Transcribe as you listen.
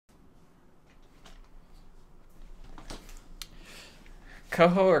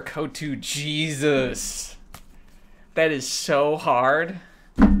Coho or Co2? Jesus. That is so hard.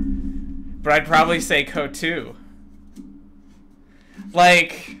 But I'd probably say Co2.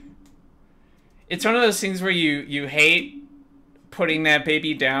 Like, it's one of those things where you hate putting that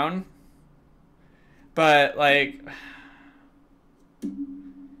baby down. But, like,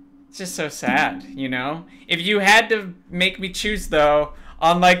 it's just so sad, you know? If you had to make me choose, though,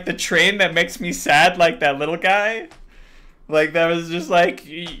 on, like, the train that makes me sad, like that little guy, like, that was just, like,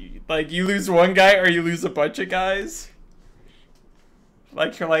 you lose one guy or you lose a bunch of guys.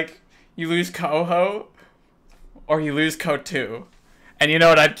 Like, you're like, you lose Coho or you lose Co2. And you know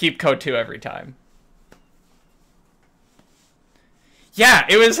what? I'd keep Co2 every time. Yeah,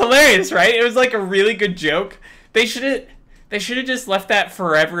 it was hilarious, right? It was like a really good joke. They should have just left that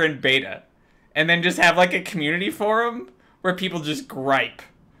forever in beta. And then just have like a community forum where people just gripe.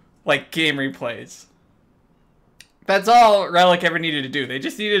 Like game replays. That's all Relic ever needed to do. They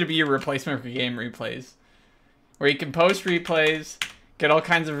just needed to be a replacement for game replays. Where you can post replays, get all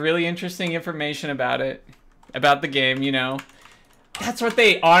kinds of really interesting information about it. About the game, you know. That's what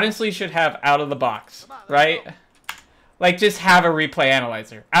they honestly should have out of the box, right? Like, just have a replay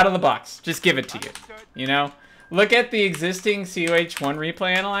analyzer. Out of the box. Just give it to you, you know? Look at the existing COH1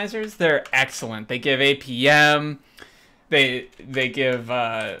 replay analyzers. They're excellent. They give APM. They give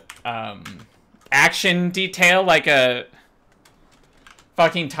action detail, like a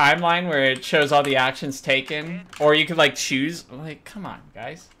fucking timeline where it shows all the actions taken. Or you could, like, choose. Like, come on,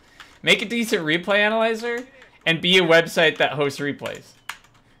 guys. Make a decent replay analyzer and be a website that hosts replays.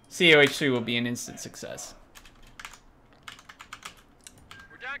 COH3 will be an instant success.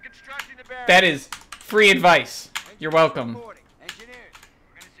 That is free advice. You're welcome.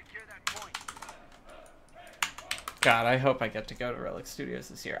 God, I hope I get to go to Relic Studios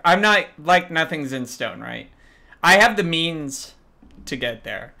this year. I'm not, like, nothing's in stone, right? I have the means to get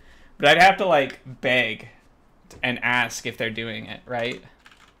there. But I'd have to, like, beg and ask if they're doing it, right?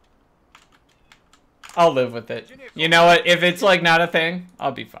 I'll live with it. You know what? If it's, like, not a thing,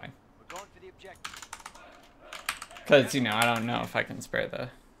 I'll be fine. Because, you know, I don't know if I can spare the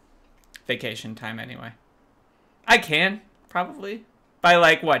vacation time anyway. I can, probably. By,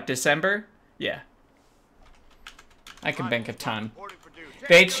 like, what, December? Yeah. I can bank a ton.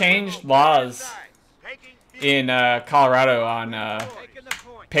 They changed laws in Colorado on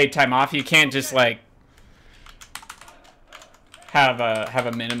paid time off. You can't just, like, have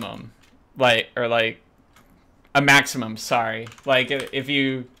a minimum. Like, or, like, a maximum, sorry. Like, if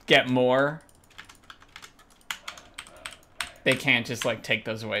you get more, they can't just, like, take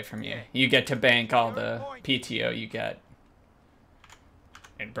those away from you. You get to bank all the PTO you get.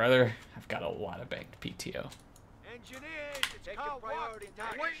 And, brother, I've got a lot of banked PTO.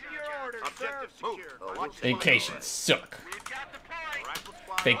 Vacations suck.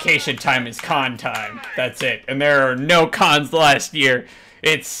 Vacation time is con time. That's it. And there are no cons last year.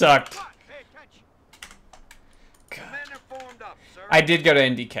 It sucked. God. I did go to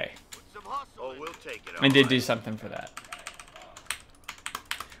NDK. I did do something for that.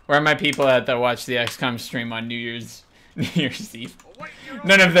 Where are my people at that watch the XCOM stream on New Year's Eve?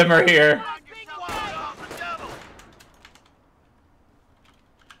 None of them are here.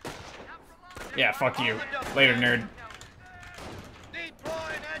 Yeah, fuck you. Later, nerd.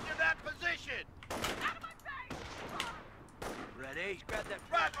 Ready? Grab that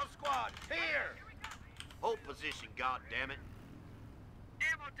rifle squad. Here. Hold position, goddammit.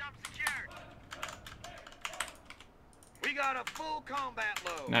 Ammo dump secured. We got a full combat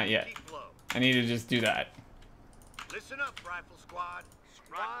load. Not yet. I need to just do that. Listen up, rifle squad.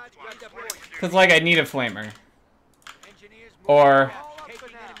 Because, like, I need a flamer. Or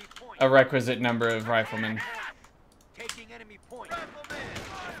a requisite number of riflemen.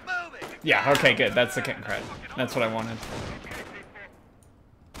 Yeah, okay, good. That's the kit cred. That's what I wanted.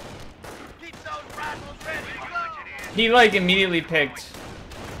 He, like, immediately picked...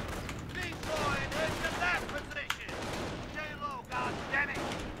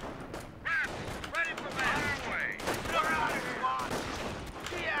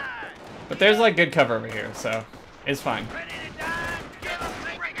 But there's, like, good cover over here, so it's fine.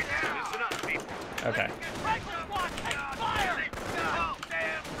 Okay.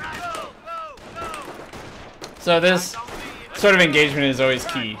 So this sort of engagement is always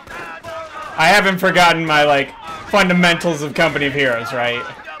key. I haven't forgotten my, like, fundamentals of Company of Heroes, right?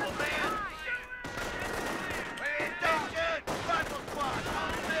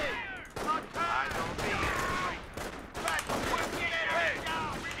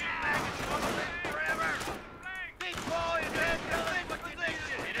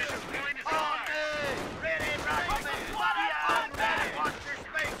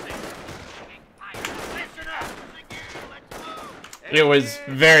 It was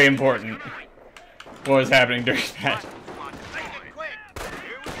very important what was happening during that.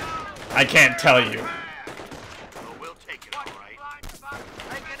 I can't tell you. Oh, we'll take it, all right.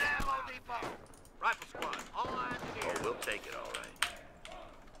 Take an ammo depot. Rifle squad, all hands in here. Oh, we'll take it, all right.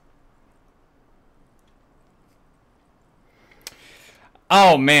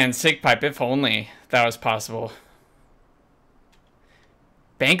 Oh man, sick pipe, if only that was possible.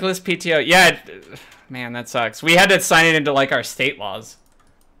 Bankless PTO. Yeah, man, that sucks. We had to sign it into like our state laws.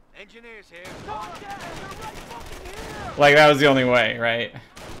 Engineers here. Like that was the only way, right?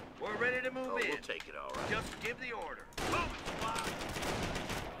 We're ready to move in. We'll take it, all right. Just give the order. Move it, squad.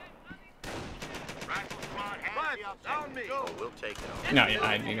 Rifle squad, hands on me. Oh, we'll take it, all right. No, yeah,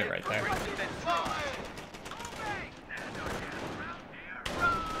 I need it right there.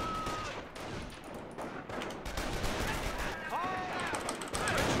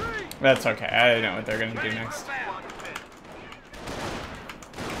 That's okay. I know what they're gonna do next.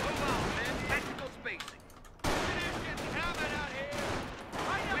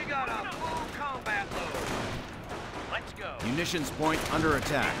 Munitions point under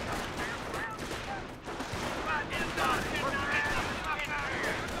attack.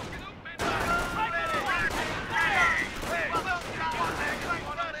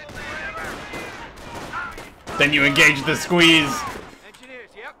 Then you engage the squeeze. Engineers,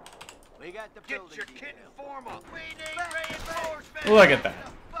 yep. We got the Get your kit and form up. We need reinforcements. Look at that.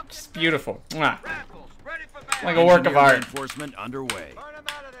 Just beautiful. Mwah. Rifles, ready for battle. Like a work of art. Reinforcement underway. Burn them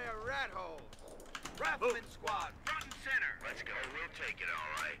out of their rat holes. Rifleman squad, front and center. Let's go. We'll take it,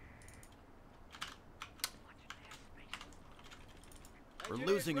 all right. We're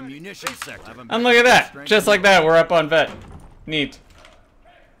losing a munitions sector. And look at that. Just like that, we're up on vet. Neat.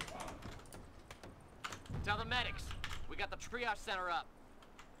 Tell the medics, we got the triage center up.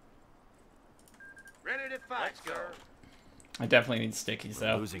 Ready to fight, sir. I definitely need stickies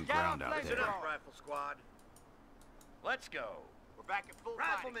though. Losing ground out Listen there. up, rifle squad. Let's go. We're back at full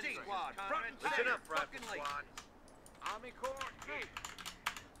Rifleman squad, front and center. Listen up, rifle squad. Army Corps,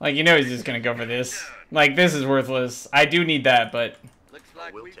 Like, you know he's just gonna go for this. Like, this is worthless. I do need that, but looks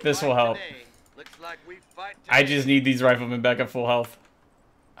like we this will help. today. Looks like we fight I just need these riflemen back at full health.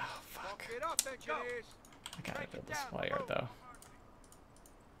 Oh, fuck. I gotta build this flyer, though.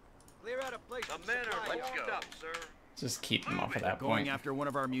 Clear out a place. The men are warmed up, sir. Just keep them off of that Going point. after one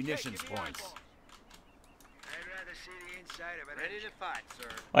of our munitions points. I'd rather see the inside of it. Ready to fight, sir.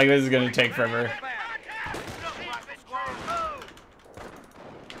 Like, this is gonna take forever.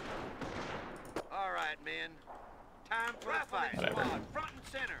 All right, men. Time for a fight. Whatever. Front and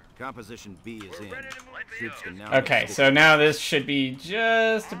center. Composition B is in. Ready to move in. Troops can now. Okay, so now this should be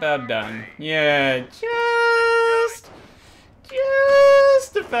just about done. Yeah, just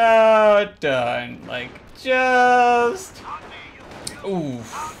about done. Like, just...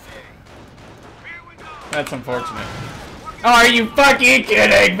 Oof. That's unfortunate. Are you fucking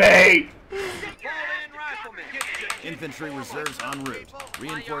kidding me? Fall in, riflemen. Infantry reserves en route.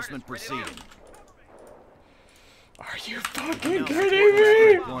 Reinforcement proceeding. Are you fucking kidding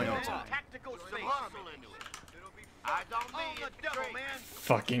me? Deploying attack. Tactical muscle into it. I don't mean the devil, man.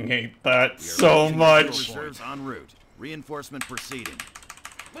 Fucking hate that so much. Reserves en route. Reinforcement proceeding.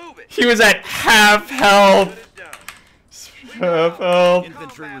 Move it. He was at half health. Get it done. Half health.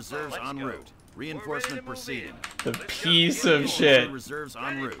 Infantry reserves en route. Reinforcement proceeding. The piece of shit. Reserves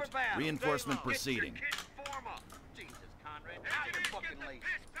en route. Reinforcement proceeding. Get your form up. Jesus, Conrad. Now you're fucking late.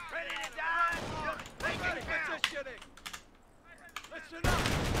 Ready to die? Make it positioning. Listen up.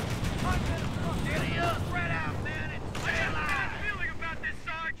 Giddy up. Spread out, man. It's stay alive. Feeling about this,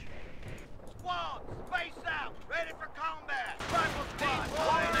 Sarge? Squad, space out. Ready for combat. Rifle squad.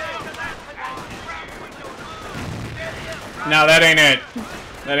 No, that ain't it.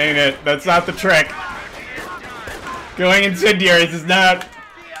 That ain't it. That's not the trick. Going incendiaries is not...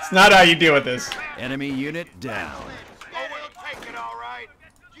 It's not how you deal with this. Enemy unit down. Oh, we'll take it, all right.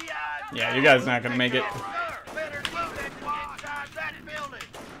 Yeah, you guys not gonna make it. Better move it inside that building.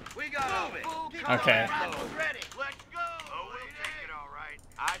 We got a full Okay. ready. Let's go. Oh, we'll take it, all right.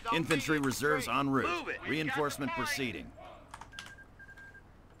 I don't Infantry mean reserves en route. Move it. Reinforcement proceeding.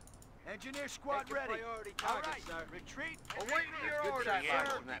 Engineer squad ready. All right, sir. Retreat. Awaiting your orders, sir.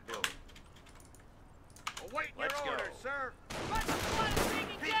 From that building. Awaiting your orders, sir.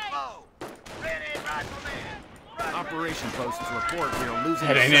 Keep low. Ready, rifleman. Operation posts report we are losing.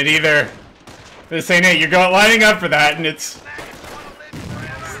 That ain't it either. This ain't it. You're going lining up for that, and it's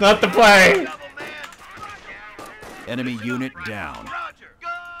not the play. Enemy unit down. Roger. Go.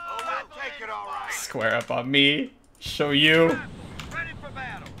 Oh, we'll take it, all right. Square up on me. Show you. Ready for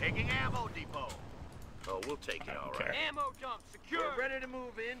battle. Taking ammo depot. Oh, we'll take it, all right. Okay. Ammo dump secured. We're ready to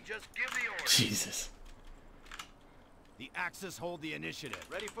move in. Just give the order. Jesus. The Axis hold the initiative.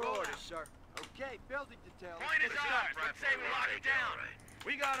 Ready for orders, sir. Okay, building details. Point is ours. Let's say we lock it down.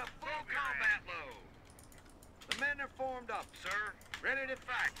 We got a full combat load. The men are formed up, sir. Ready to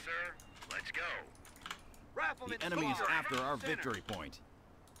fight, sir. Let's go. Riflemen, The enemy's squad, after our center. victory point.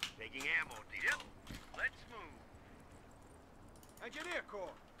 Taking ammo, deal. Let's move. Engineer Corps.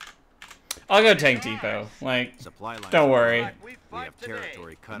 I'll go tank depot. Like, Supply lines. don't worry. We have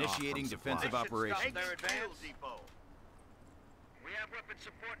territory cut off from Initiating supply. defensive operations. Their advance depot. We have weapon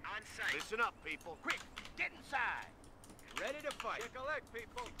support on site. Listen up, people. Quick, get inside. Ready to fight. Collect,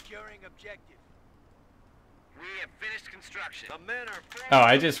 people. Securing objective. We have finished construction. The men are. Oh,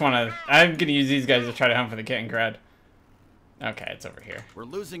 I just want to... I'm going to use these guys to try to hunt for the kit and grad. Okay, it's over here. We're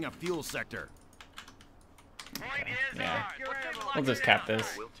losing a fuel sector. Point Okay, is yeah. ours. We'll just cap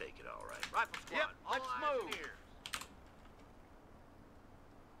this. We'll take it all right. Rifle squad. Yep, let's move.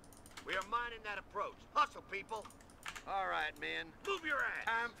 We are mining that approach. Hustle, people. All right, men. Move your ass.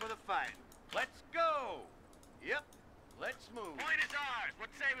 Time for the fight. Let's go. Yep. Let's move. Point is ours.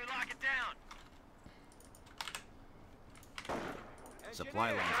 Let's say we lock it down.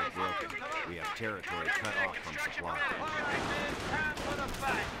 Supply lines are broken. We have territory cut off from supply. All right, men. Time for the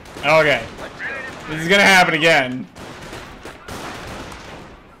fight. Okay. This is going to happen again.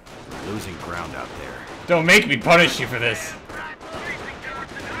 We're losing ground out there. Don't make me punish you for this.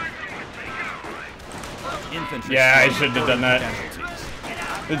 Infantry. Yeah, I squad shouldn't have done that.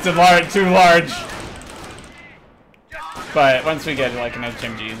 casualties. It's too large. But once we get like an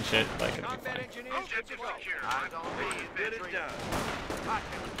HMG and shit, like it'll be Combat fine. engineers, good to go. Eyes on me. Get it done.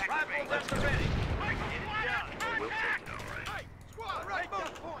 Rifles at the ready. Get it done. We'll take it all right. Hey, squad, right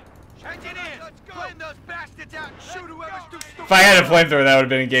move. Point. Change it in. Let's go. Blend those bastards out and shoot whoever's too stupid. If I had a flamethrower, that would have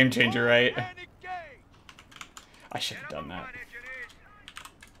been a game changer, right? I should have done that.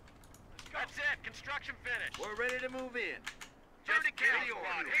 That's it. Construction finished. We're ready to move in. 30 cal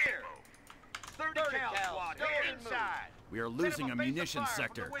squad here. 30 cal squad. Go inside. We are losing a munitions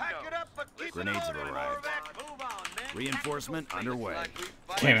sector. Pack it up, but keep Grenades it have loaded. arrived. Move on, man. Reinforcement underway.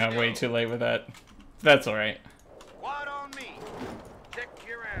 Came out way too late with that. That's alright. Squad on me. Check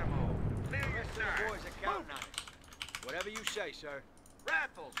your ammo. Clear your side. Boys are counting on it. Whatever you say, sir.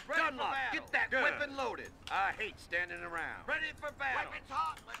 Rifles, ready for battle. Get that weapon loaded. I hate standing around. Ready for battle. Weapons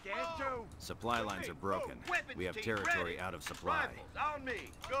hot. Let's go. Supply lines are broken. Weapons We have team territory ready. out of supply. Rifles on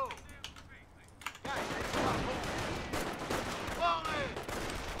me. Go.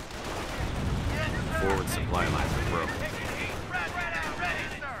 Forward supply lines are broken.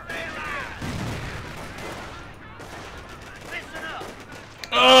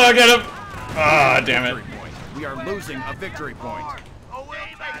 Oh, I got him! Ah, damn it. Victory point. We are losing a victory point. Oh, we'll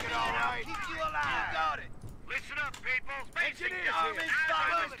take it all right. Keep you alive. You got it. Listen up, people.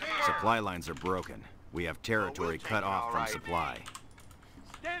 Supply lines are broken. We have territory cut off from supply.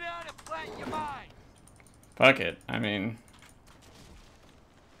 Stay down and plant your mind. Fuck it. I mean...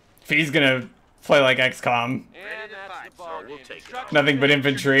 If he's gonna play like XCOM, And that's the ball. We'll take it. nothing but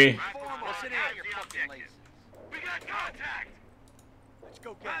infantry. We got contact. Let's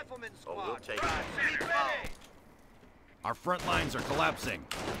go get Rifleman squad. we'll take it. Ready. Our front lines are collapsing.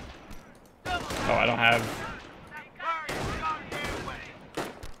 Oh, I don't have...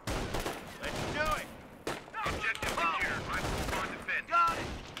 Let's do it. Objective secured. Rifles on defense. Got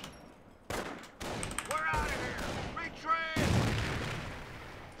it. We're out of here. Retreat.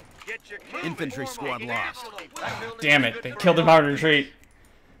 Get your Infantry squad lost. Damn it, they killed him on retreat.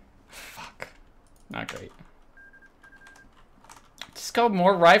 Fuck. Not great. Just go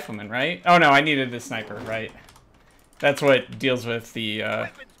more riflemen, right? Oh no, I needed the sniper, right? That's what deals with the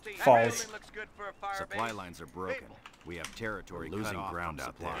falls. Supply lines are broken. We have territory losing ground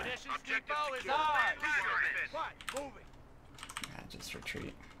out there. Objective secured. Moving. Yeah, just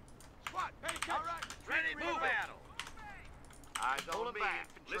retreat. Squad, ready, move battle. Eyes on me,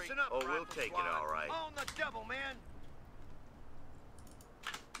 infantry. Listen up, Oh, we'll take it all right. On the double, man.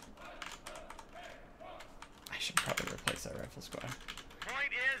 I should probably replace that rifle squad.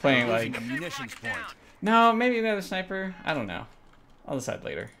 Point is Playing Losing like... a munitions point. No, maybe another sniper. I don't know. I'll decide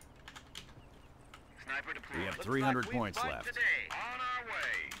later. sniper deployed. We have 300 we points fight left. Today, on our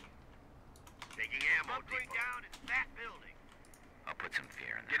way. Taking ammo depot. Down in that building. I'll put some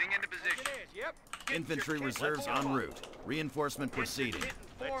fear in there. Getting into position. It is, yep. Infantry reserves en route. Reinforcement proceeding.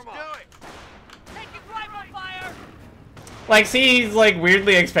 Let's do it. Taking rifle fire. Like, see, he's like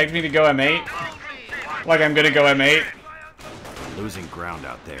weirdly expecting me to go M8. Like I'm gonna go M8. Losing ground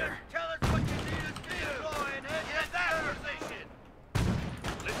out there. Tell us what you need us to do. Go ahead, get that position.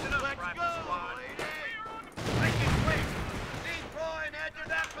 Listen up, rifle squad. Make it quick. Need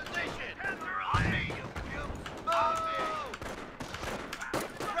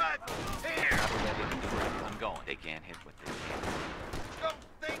can't hit with this. Don't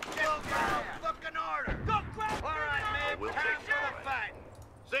think this girl fucking order. Go grab. All right, man. We'll Time take for care the of it. fight.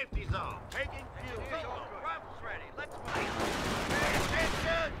 Safety's on. Taking fuel. Rifles ready. Let's move. Pay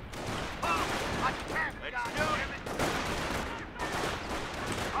attention. Oh, attack. Let's God do it. damn it.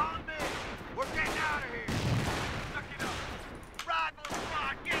 On me. We're getting out of here. Suck it up. Rifle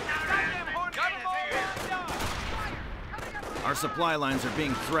squad, getting out of here. Got them all lined up. Our supply lines are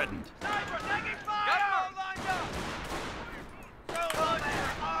being threatened. Sniper, taking fire. Got them all lined up. Throw on there.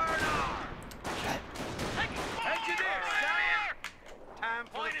 R&R. Taking fire. Engineer, sir. Time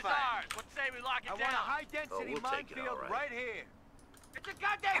for the fight. What say we lock I want a high-density we'll take it minefield all right. right here. It's a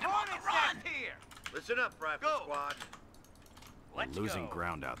goddamn hornet's nest here. Listen up, Rifle Go. Squad. Let's We're losing go.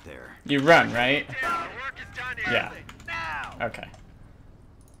 ground out there. You run, right? The work is done here. Yeah. Now. Okay.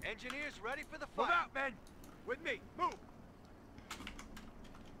 Engineers ready for the fight. Move out, men. With me. Move.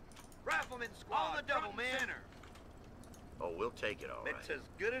 Rifleman squad. On the double, man. Center. Oh, we'll take it all right. It's as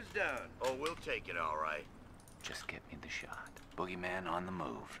good as done. Oh, we'll take it all right. Just get me the shot. Boogeyman on the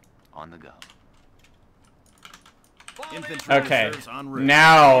move. On the go. Infantry Okay. reserves en route.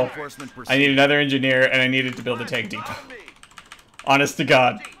 Now Reinforcement I proceed. need another engineer, and I needed to build a tank depot. Honest to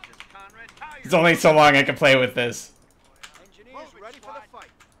God. Jesus, Conrad. It's only so long I can play with this. Engineers ready for the fight.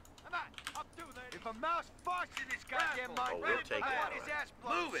 Come on. Up to there. If a mouse farts in this goddamn mine, Oh, we'll take it all his right. ass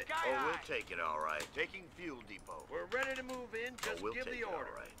blown Move it. sky Oh, high. we'll take it all right. Taking fuel depot. We're ready to move in. Just we'll give take the it all order.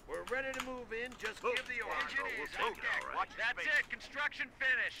 right. We're ready to move in. Just Move. give the order. Oh, we'll take it all right. Watch That's it. Construction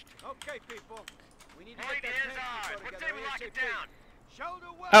finished. Okay, people. We need to Point get that is tank on. depot What together say we lock it ASAP. down? Shoulder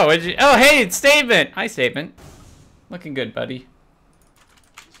well. Oh, hey, it's Statement. Hi, Statement. Looking good, buddy.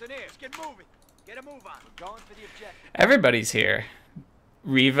 Listen here. Let's get moving. Get a move on. We're going for the objective. Everybody's here.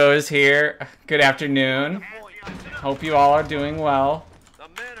 Revo is here. Good afternoon. Hope you all are doing well. The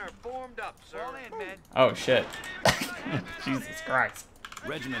men are formed up, sir. Fall in, men. Oh, shit. Jesus Christ.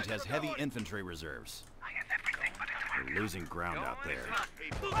 Regiment has heavy infantry reserves. We're losing ground out there.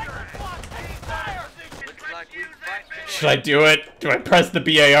 Looks like we fight today. Should I do it? Do I press the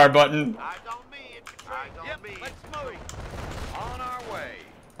BAR button? Eyes on me, infantry. Eyes on Yep, me. let's move. On our way.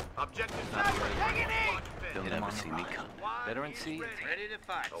 Objective They'll never see me coming. Veteran C, Ready to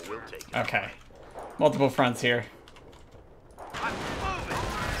fight. Oh, we'll take it. Okay. Multiple fronts here. I'm moving.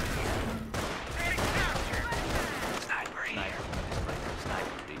 sniper.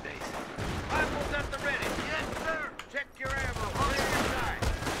 Sniper, rebase. Rifles at the ready. Yes, sir. Check your ammo. On the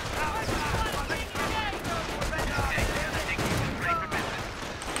inside.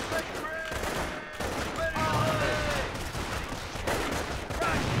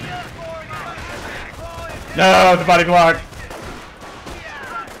 No, the body block.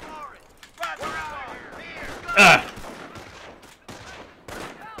 Ah.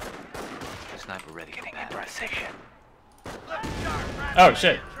 Sniper ready for that. Precision. Oh,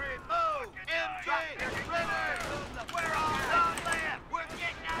 shit.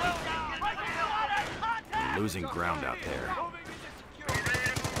 Losing ground out there.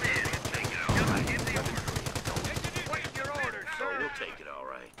 Oh, we'll take it all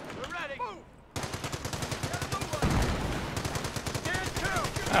right.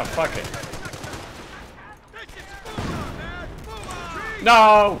 Oh, fuck it.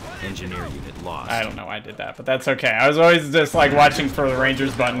 No! Engineer unit lost. I don't know why I did that, but that's okay. I was always just like watching for the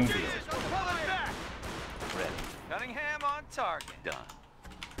Rangers button. Ready. Cunningham on target. Done.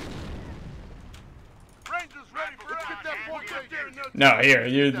 Rangers ready for us. Get that point up there in those No,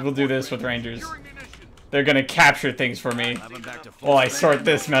 here, we'll do this with Rangers. They're gonna capture things for me Have them back to full while I strength. sort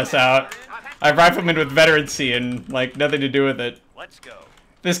this mess out. I have riflemen with veterancy and like nothing to do with it. Let's go.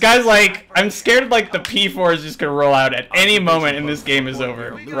 This guy's like, I'm scared like the P4 is just gonna roll out at any moment and this game is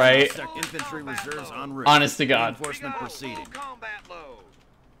over, right? Infantry reserves en route. Honest to God. Reinforcement proceeding. Combat load.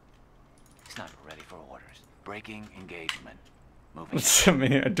 Sniper ready for orders. Breaking engagement.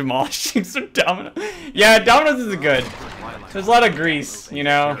 Moving. Demolishing some domino. Yeah, dominoes is good. There's a lot of grease, you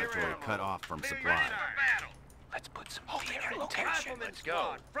know. Territory cut off from supply. Let's put some fear and tension. Let's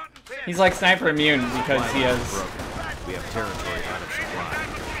go. Front and center. He's like sniper immune because he has. Broken. We have territory out of supply.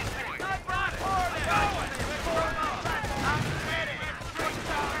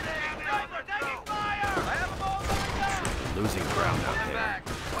 Losing ground out there.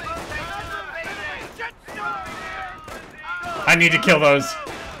 I need to kill those.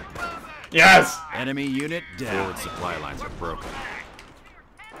 Yes. Enemy unit down. Forward supply lines are broken.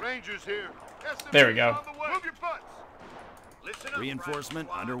 Rangers here. There we go. Move your butts. Listen up, Reinforcement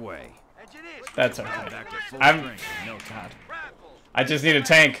underway. Engineers. That's okay. Back to full I'm. strength. No God. Rifles. I just need a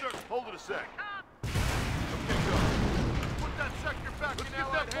tank. Hold it a sec. Okay, go. Put that sector back in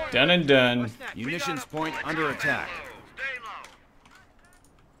Allied hands. Done and done. Munitions point under attack.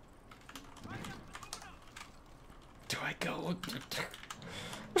 Do I go?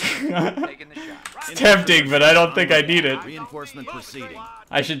 Taking the shot. It's tempting, but I don't think I need it. Reinforcement proceeding.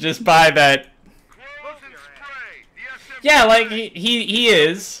 I should just buy that. Yeah, like he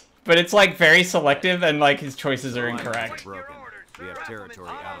is, but it's like very selective and like his choices are incorrect. Broken. We have territory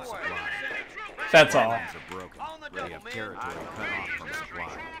out of supply. That's all. Lines are broken. We have territory cut off from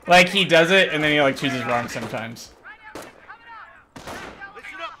supply. Like he does it and then he like chooses wrong sometimes.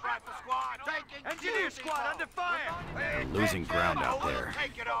 Listen up, rifle squad. Engineer squad under fire. Losing ground out there.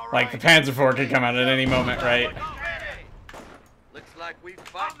 Like the Panzer IV could come out at any moment, right? Looks like we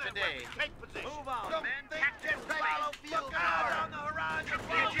fight today. Move on, men. Look out on the horizon.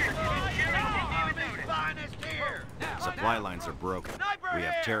 Finest here. Supply lines are broken. We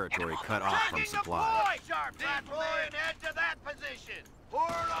have territory cut off from supply. Sharp deploy and head to that position.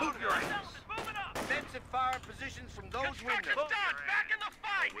 Move your ass. Defensive fire positions from those windows. Back in the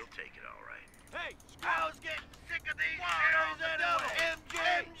fight. We'll take it all right. Hey, I was getting sick of these shadows anyway.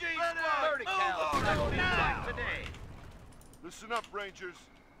 MG squad. 30 cal. Now. Today. Listen up, Rangers.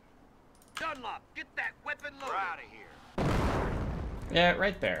 Dunlop, get that weapon loaded. We're out of here. Yeah,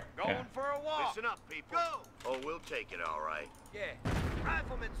 right there. Going Yeah. for a walk. Listen up, people. Go. Oh, we'll take it all right. Yeah.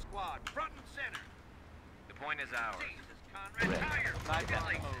 Rifleman squad, front and center. The point is ours. Jesus, Conrad, tire.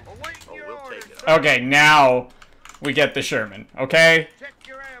 Awaiting Oh, your we'll orders. take it all right. Okay, now we get the Sherman. Okay. Check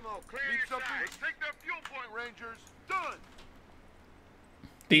your ammo. Clear Need your something? sights. Take that fuel point, Rangers. Done.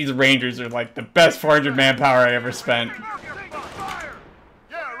 These Rangers are like the best 400 manpower I ever spent. Fire!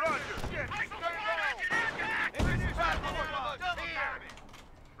 Yeah, Roger.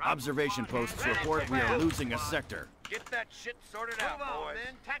 Observation posts report we are losing a sector. Get that shit sorted out, boys.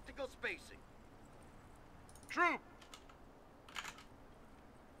 Then tactical spacing. Troop.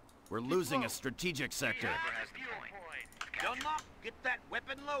 We're losing a strategic sector. Dunlop, get that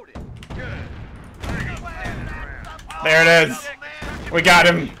weapon loaded. There it is. We got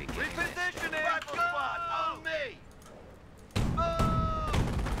him. Reposition it. Rifle squad, on me.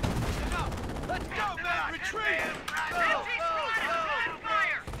 Let's go, man. Retreat.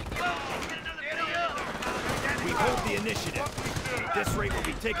 We hold the initiative. At this rate, we'll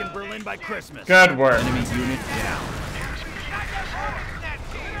be taking Berlin by Christmas. Good work. Enemy unit down. Get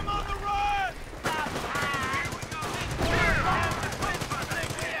him on the run.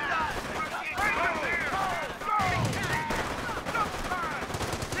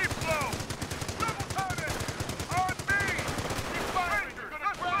 Keep low. Level target. On me. Keep firing.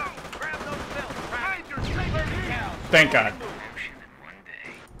 Grab those belts. Rangers, take the heat. Thank God.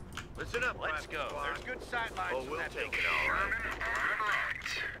 Listen up, let's go. There's good sight lines. Oh, we'll take it all right.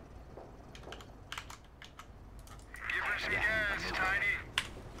 Give her some gas, Tiny.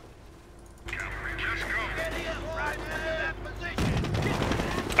 Just go. Right into that position.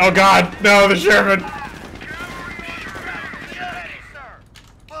 Oh God, no, the Sherman. Ready, sir.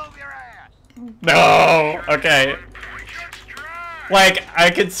 Move your ass. No. Okay. Like I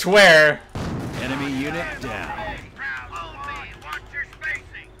could swear. Enemy unit down. On me. Watch your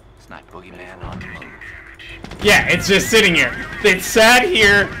spacing. Snipe boogeyman on the move. Yeah, it's just sitting here. It sat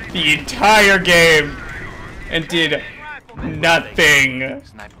here the entire game and did nothing.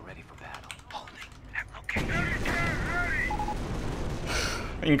 Sniper ready for battle. Holding.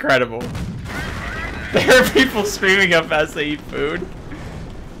 Incredible. There are people screaming up as they eat food.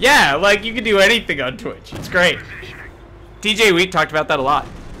 Yeah, like you can do anything on Twitch. It's great. DJ Week talked about that a lot.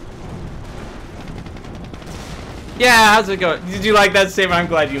 Yeah, how's it going? Did you like that statement? I'm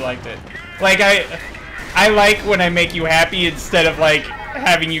glad you liked it. Like I like when I make you happy instead of like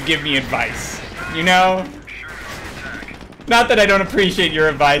having you give me advice. You know? Not that I don't appreciate your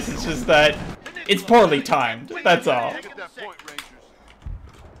advice, it's just that it's poorly timed. That's all. Get that point,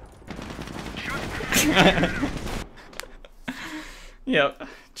 Rangers. Yep.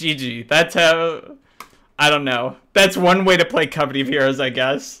 GG. That's how... I don't know. That's one way to play Company of Heroes, I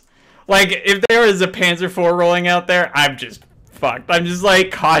guess. Like, if there is a Panzer IV rolling out there, I'm just fucked. I'm just,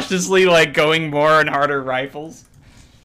 like, cautiously, like, going more and harder rifles.